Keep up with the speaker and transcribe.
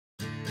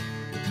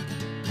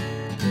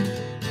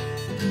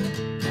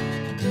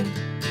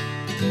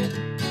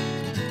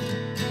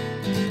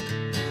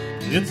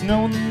It's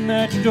knowing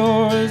that your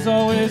door is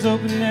always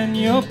open and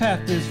your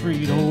path is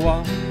free to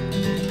walk.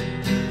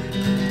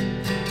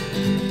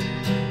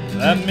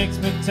 That makes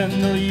me tend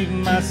to leave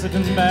my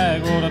sleeping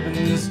bag rolled up in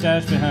the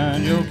stash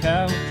behind your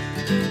couch.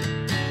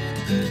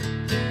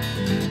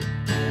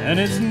 And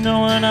it's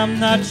knowing I'm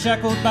not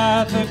shackled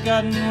by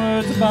forgotten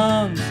words or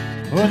bonds,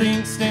 or the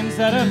ink stains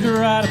that have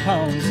dried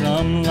upon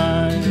some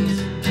lines.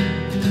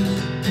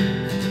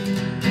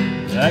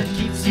 That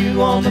keeps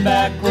you on the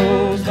back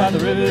roads by the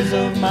rivers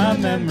of my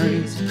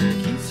memories,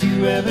 keeps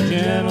you ever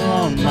gentle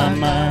on my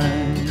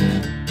mind.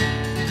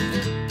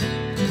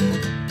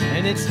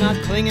 And it's not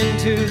clinging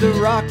to the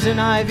rocks and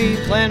ivy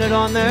planted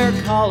on their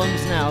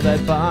columns now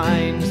that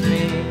binds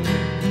me,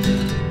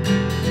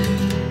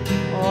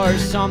 or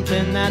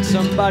something that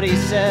somebody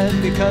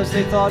said because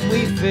they thought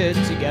we fit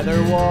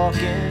together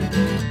walking.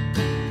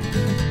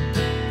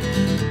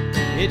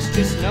 It's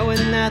just knowing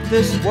that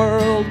this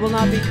world will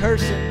not be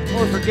cursing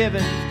or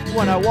forgiven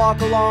when I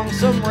walk along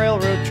some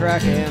railroad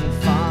track and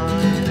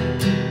find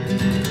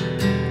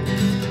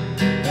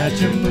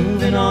that you're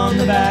moving on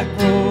the back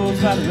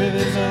roads by the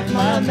rivers of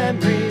my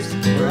memories.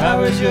 For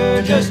hours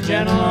you're just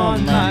gentle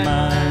on my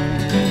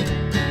mind.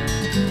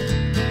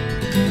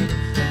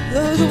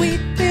 Though the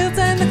wheat fields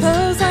and the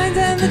clotheslines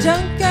and the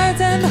junkyards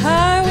and the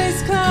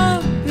highways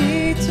come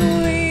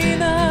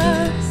between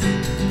us,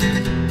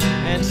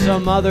 and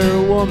some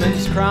other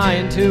woman's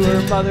crying to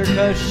her mother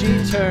 'cause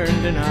she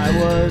turned and I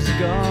was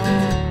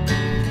gone,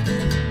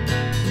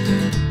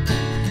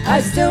 I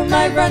still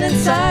might run in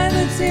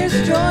silence, tears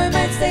of joy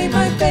might stain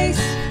my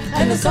face,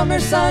 and the summer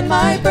sun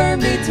might burn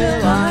me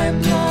till I'm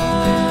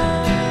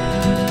blind.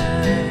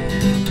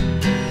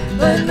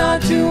 But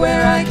not to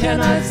where I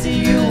cannot see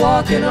you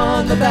walking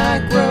on the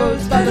back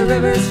roads by the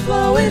rivers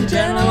flowing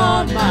gentle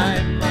on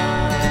my mind.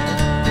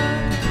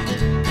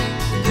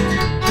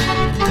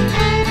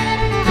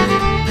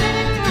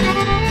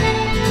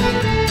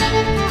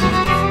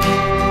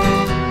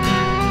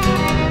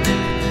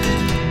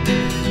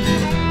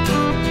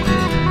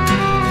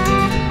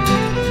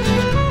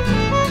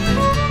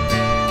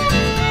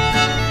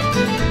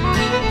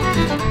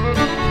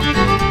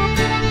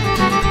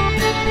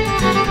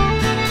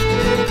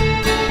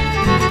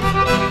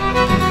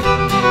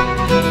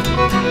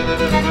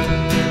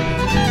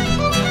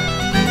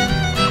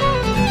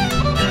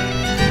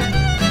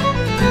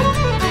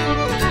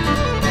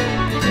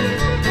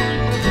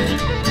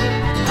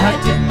 I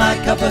dip my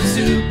cup of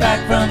soup back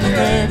from the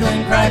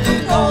gurgling,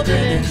 crackling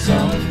cauldron in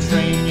some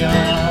train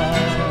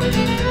yard.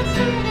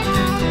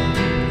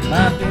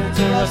 My beard's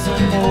a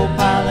rustling coal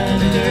pile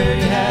and a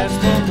dirty hat's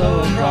will blow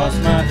across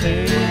my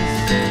face.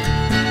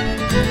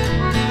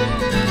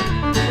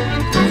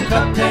 From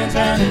cup cans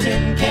and a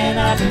tin can,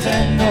 I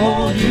pretend to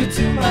hold you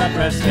to my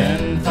breast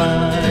and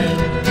find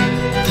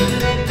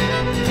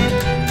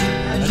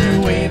that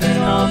you're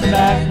waving on the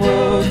back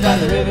roads by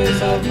the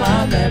rivers of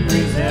my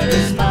memories,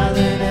 ever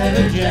smiling,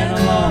 ever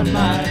gentle on my